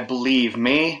 I believe.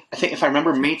 I think if I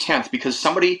remember, May 10th, because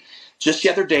somebody just the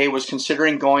other day was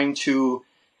considering going to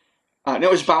No,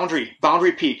 it was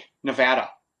Boundary Peak, Nevada.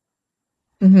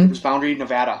 Mm-hmm. It was Boundary,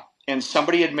 Nevada. And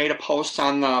somebody had made a post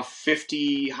on the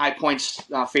 50 High Points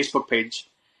Facebook page.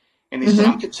 And they said,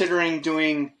 I'm considering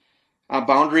doing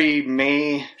Boundary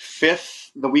May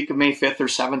 5th, the week of May 5th or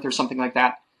 7th or something like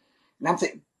that. And I'm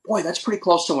thinking, boy, that's pretty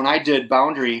close to when I did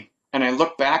Boundary. And I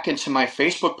looked back into my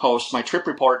Facebook post, my trip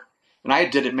report, and I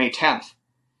did it May 10th.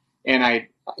 And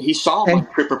he saw my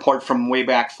trip report from way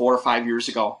back 4 or 5 years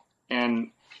ago.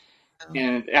 And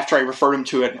after I referred him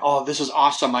to it, oh, this is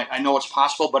awesome. I know it's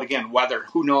possible, but again, weather,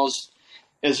 who knows?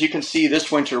 As you can see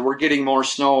this winter, we're getting more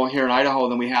snow here in Idaho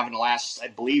than we have in the last, I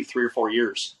believe, 3 or 4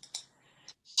 years.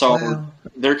 So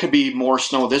there could be more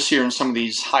snow this year in some of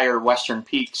these higher western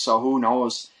peaks. So who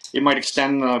knows? It might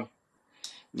extend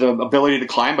the ability to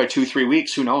climb by 2-3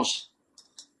 weeks. Who knows?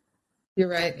 You're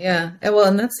right. Yeah.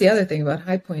 And that's the other thing about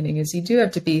high pointing is you do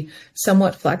have to be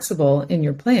somewhat flexible in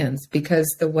your plans because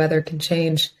the weather can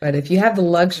change. But if you have the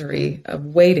luxury of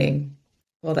waiting,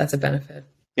 well, that's a benefit.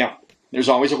 Yeah. There's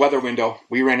always a weather window.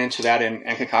 We ran into that in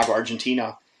Aconcagua,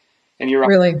 Argentina. And you're up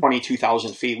really?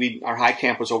 22,000 feet. Our high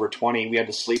camp was over 20. We had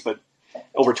to sleep at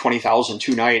over 20,000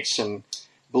 2 nights and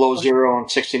below zero and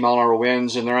 60-mile-an-hour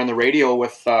winds. And they're on the radio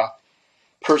with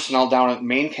personnel down at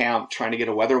main camp trying to get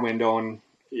a weather window. And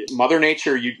Mother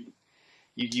Nature,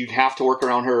 you'd have to work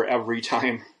around her every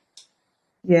time.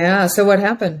 Yeah. So what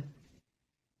happened?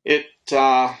 It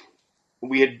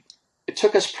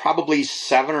took us probably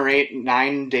 7 or 8,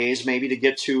 9 days maybe to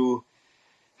get to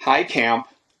high camp,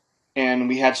 and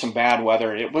we had some bad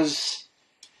weather. It was,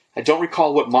 I don't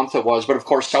recall what month it was, but of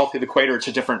course south of the equator it's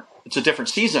a different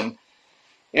season.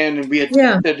 And we had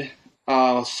attended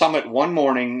summit one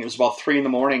morning. It was about 3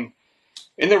 a.m.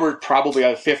 And there were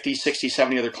probably 50, 60,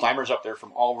 70 other climbers up there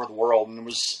from all over the world. And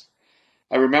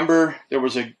I remember there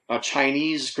was a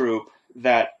Chinese group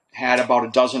that had about a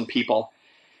dozen people.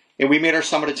 And we made our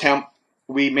summit attempt.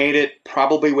 We made it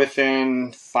probably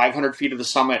within 500 feet of the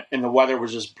summit, and the weather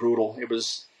was just brutal.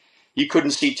 You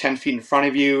couldn't see 10 feet in front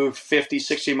of you, 50,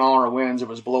 60-mile-an-hour winds. It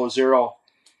was below zero.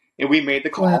 And we made the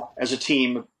call as a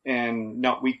team, and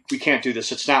no, we can't do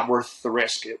this. It's not worth the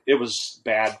risk. It was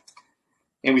bad.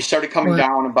 And we started coming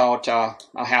down about a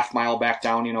half mile back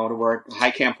down, to where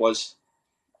high camp was.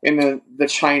 And the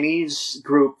Chinese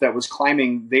group that was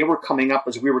climbing, they were coming up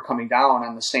as we were coming down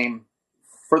on the same,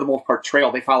 for the most part,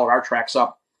 trail. They followed our tracks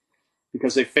up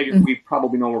because they figured we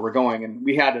probably know where we're going. And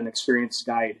we had an experienced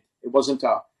guide. It wasn't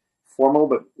formal,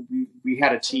 but we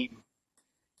had a team.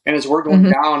 And as we're going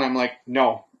down, I'm like,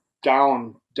 no,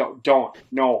 down, don't,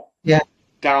 no,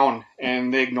 down.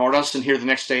 And they ignored us. And here the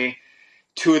next day,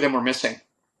 2 of them were missing.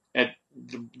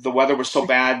 The weather was so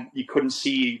bad, you couldn't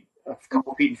see a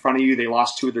couple feet in front of you. They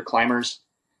lost 2 of their climbers.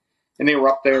 And they were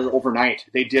up there overnight.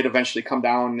 They did eventually come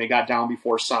down. They got down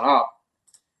before sun up.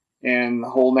 And the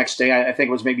whole next day, I think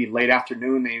it was maybe late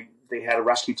afternoon, they had a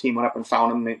rescue team went up and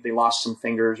found them. They lost some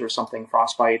fingers or something,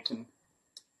 frostbite.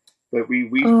 But we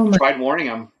tried warning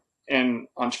them. And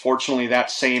unfortunately,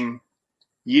 that same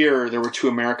year, there were 2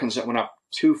 Americans that went up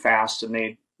too fast, and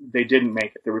they didn't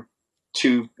make it. There were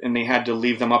 2, and they had to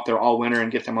leave them up there all winter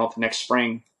and get them out the next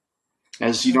spring.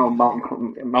 As you know,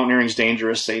 mountaineering is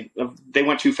dangerous. They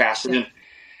went too fast. They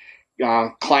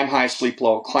didn't climb high, sleep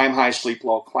low, climb high, sleep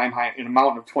low, climb high. In a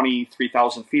mountain of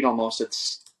 23,000 feet almost,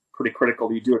 it's pretty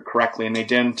critical you do it correctly, and they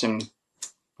didn't. And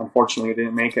unfortunately, they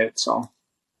didn't make it. So.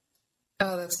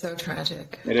 Oh, that's so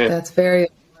tragic. It is. That's very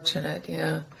unfortunate.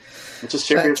 Yeah. It's a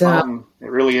serious mountain.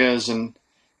 It really is, and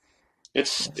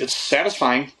it's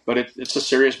satisfying, but it's a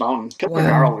serious mountain.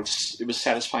 Kilimanjaro, it was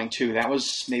satisfying too. That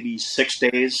was maybe 6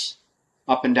 days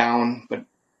up and down, but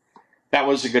that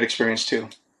was a good experience too.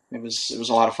 It was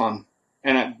a lot of fun.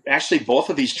 And actually, both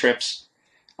of these trips,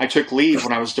 I took leave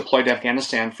when I was deployed to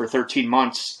Afghanistan for 13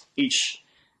 months each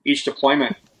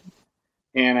deployment.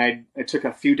 And I took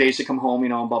a few days to come home,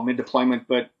 about mid-deployment.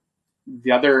 But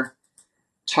the other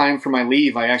time for my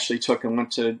leave, I actually took and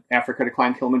went to Africa to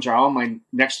climb Kilimanjaro. My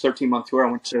next 13-month tour,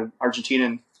 I went to Argentina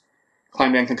and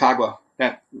climbed Aconcagua.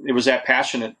 It was that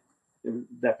passionate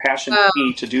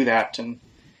me to do that, and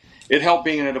it helped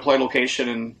being in a deployed location,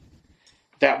 and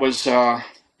that was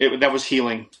that was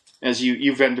healing. As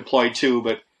you've been deployed too,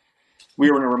 but we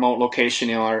were in a remote location.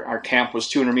 Our camp was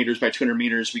 200 meters by 200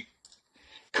 meters. We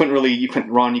you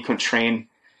couldn't run, you couldn't train,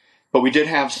 but we did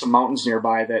have some mountains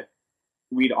nearby that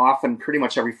we'd often, pretty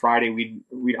much every Friday,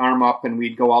 we'd arm up and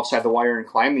we'd go outside the wire and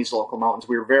climb these local mountains.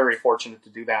 We were very fortunate to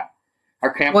do that.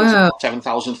 Our camp was about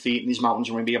 7,000 feet, and these mountains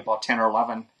were maybe about 10 or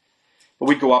 11. But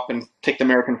we'd go up and take the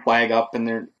American flag up,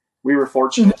 and we were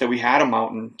fortunate that we had a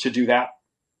mountain to do that.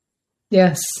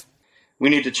 Yes. We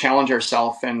need to challenge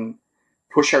ourselves, and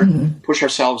push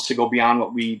ourselves to go beyond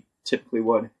what we typically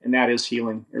would. And that is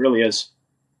healing. It really is.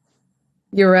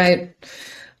 You're right.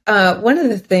 One of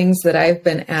the things that I've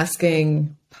been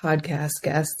asking podcast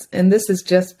guests, and this is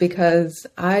just because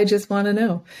I just want to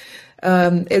know,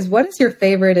 is what is your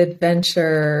favorite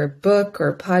adventure book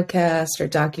or podcast or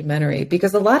documentary?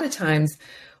 Because a lot of times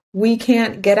we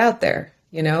can't get out there,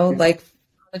 like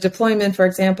a deployment, for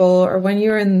example, or when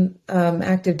you're in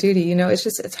active duty,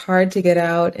 it's hard to get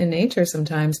out in nature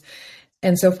sometimes.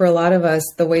 And so for a lot of us,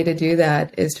 the way to do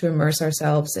that is to immerse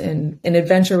ourselves in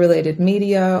adventure-related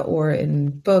media or in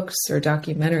books or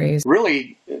documentaries.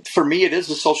 Really, for me, it is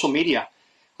the social media.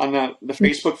 On the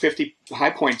Facebook 50 High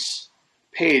Points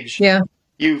page,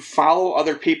 you follow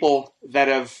other people that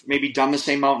have maybe done the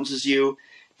same mountains as you.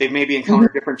 They've maybe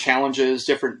encountered different challenges,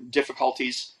 different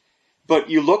difficulties. But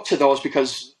you look to those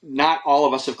because not all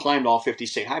of us have climbed all 50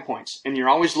 state high points. And you're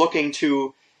always looking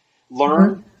to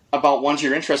learn about ones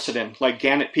you're interested in, like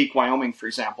Gannett Peak, Wyoming, for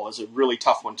example, is a really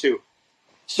tough one too.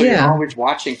 So you're always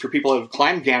watching for people that have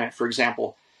climbed Gannett, for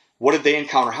example. What did they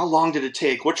encounter? How long did it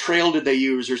take? What trail did they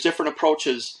use? There's different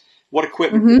approaches. What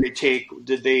equipment did they take?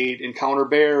 Did they encounter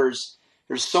bears?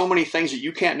 There's so many things that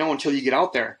you can't know until you get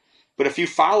out there. But if you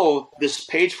follow this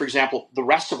page, for example, the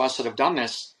rest of us that have done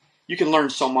this, you can learn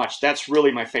so much. That's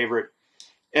really my favorite.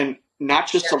 And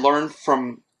not just to learn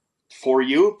for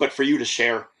you, but for you to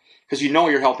share. Because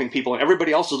you're helping people, and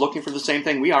everybody else is looking for the same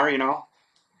thing we are,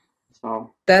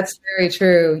 So that's very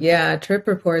true. Yeah, trip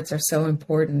reports are so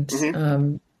important.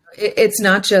 It's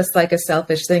not just like a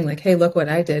selfish thing, like, hey, look what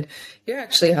I did. You're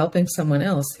actually helping someone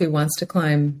else who wants to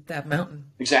climb that mountain.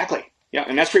 Exactly. Yeah,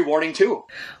 and that's rewarding too.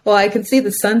 Well, I can see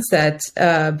the sunset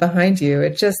behind you.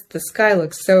 The sky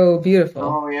looks so beautiful.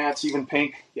 Oh yeah, it's even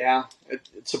pink. Yeah,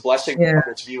 it's a blessing to have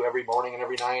its view every morning and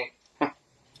every night.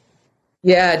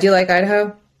 Yeah. Do you like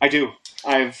Idaho? I do.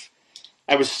 I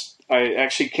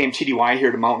actually came TDY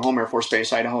here to Mountain Home Air Force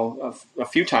Base, Idaho, a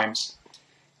few times.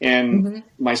 And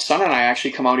my son and I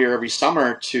actually come out here every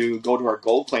summer to go to our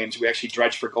gold claims. We actually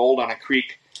dredge for gold on a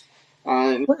creek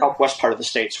in the southwest part of the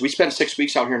state. So we spend 6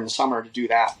 weeks out here in the summer to do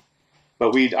that.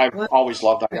 But I've always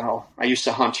loved Idaho. I used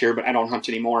to hunt here, but I don't hunt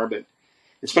anymore. But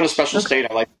it's been a special state.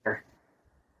 I like it here.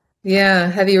 Yeah.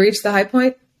 Have you reached the high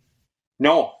point?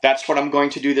 No, that's what I'm going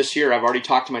to do this year. I've already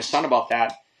talked to my son about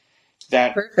that.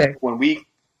 Perfect. When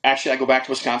I go back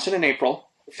to Wisconsin in April,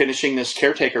 finishing this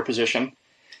caretaker position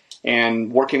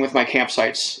and working with my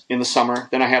campsites in the summer.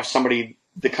 Then I have somebody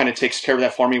that kind of takes care of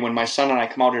that for me when my son and I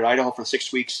come out here to Idaho for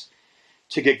 6 weeks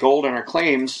to get gold on our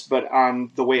claims. But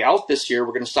on the way out this year,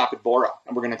 we're going to stop at Bora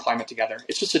and we're going to climb it together.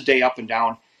 It's just a day up and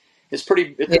down. It's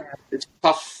a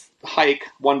tough hike,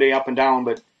 one day up and down,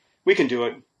 but we can do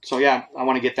it. So yeah, I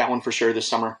want to get that one for sure this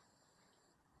summer.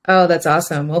 Oh, that's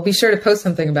awesome. Well, be sure to post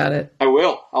something about it. I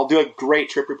will. I'll do a great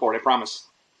trip report, I promise.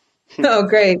 Oh,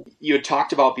 great. You had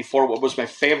talked about before what was my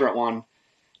favorite one,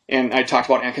 and I talked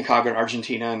about Aconcagua in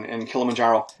Argentina and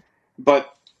Kilimanjaro.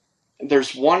 But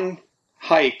there's one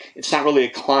hike, it's not really a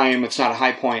climb, it's not a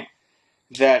high point,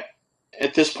 that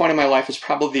at this point in my life is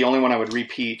probably the only one I would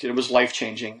repeat. It was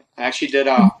life-changing. I actually did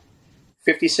a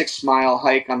 56-mile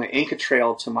hike on the Inca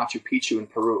Trail to Machu Picchu in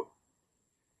Peru.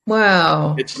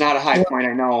 Wow. It's not a high point,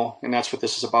 I know, and that's what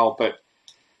this is about, but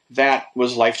that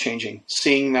was life-changing.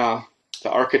 Seeing the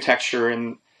architecture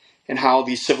and how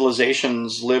these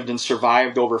civilizations lived and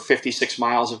survived over 56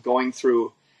 miles of going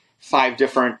through 5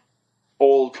 different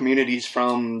old communities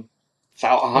from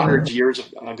hundreds of years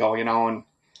ago, and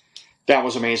that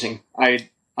was amazing. I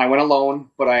went alone,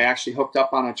 but I actually hooked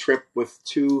up on a trip with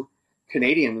 2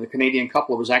 Canadians. The Canadian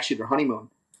couple, it was actually their honeymoon.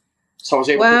 So I was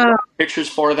able to take pictures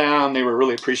for them. They were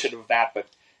really appreciative of that, but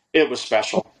it was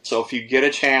special. So if you get a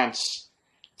chance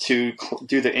to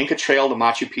do the Inca Trail to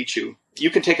Machu Picchu, you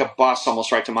can take a bus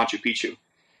almost right to Machu Picchu.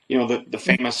 The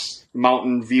famous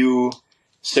mountain view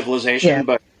civilization,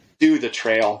 but do the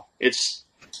trail. It's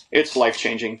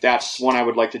life-changing. That's one I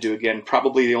would like to do again.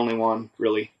 Probably the only one,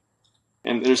 really.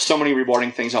 And there's so many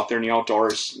rewarding things out there in the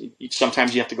outdoors.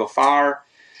 Sometimes you have to go far.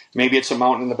 Maybe it's a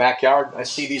mountain in the backyard. I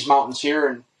see these mountains here,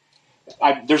 and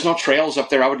there's no trails up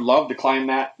there. I would love to climb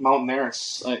that mountain there.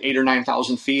 It's 8,000 or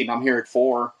 9,000 feet, and I'm here at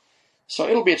 4. So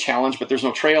it'll be a challenge, but there's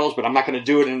no trails. But I'm not going to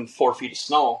do it in 4 feet of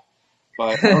snow.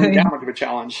 But I don't think that much of a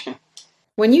challenge.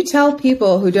 When you tell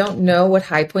people who don't know what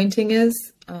high pointing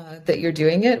is, that you're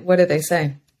doing it, what do they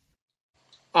say?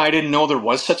 I didn't know there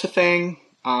was such a thing.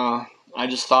 I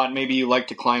just thought maybe you like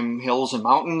to climb hills and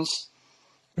mountains.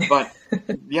 But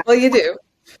yeah. Well, you do.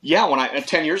 Yeah,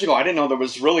 10 years ago, I didn't know there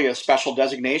was really a special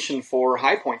designation for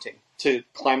high pointing, to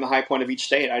climb the high point of each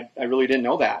state. I really didn't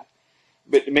know that.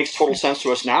 But it makes total sense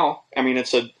to us now. I mean,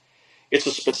 it's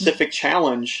a specific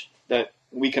challenge that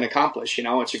we can accomplish.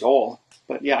 It's a goal.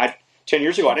 But yeah, 10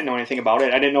 years ago, I didn't know anything about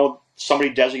it. I didn't know somebody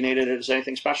designated it as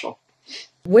anything special.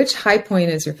 Which high point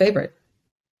is your favorite?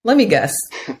 Let me guess.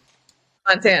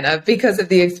 Montana, because of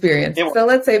the experience. So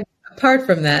let's say, apart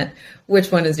from that,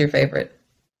 which one is your favorite?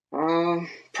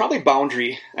 Probably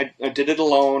Boundary. I did it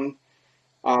alone.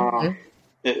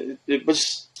 It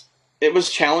was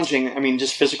challenging. I mean,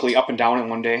 just physically up and down in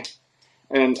one day.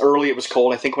 And early it was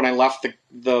cold. I think when I left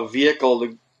the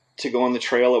vehicle to go on the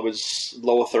trail, it was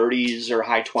low 30s or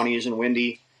high 20s and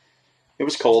windy. It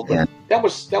was cold, but that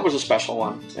was a special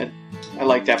one. And I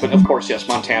like that. But of course, yes,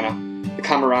 Montana, the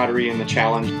camaraderie and the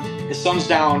challenge. The sun's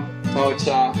down, so it's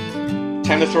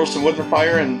time to throw some wood in the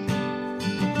fire and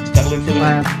settle in for the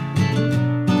night.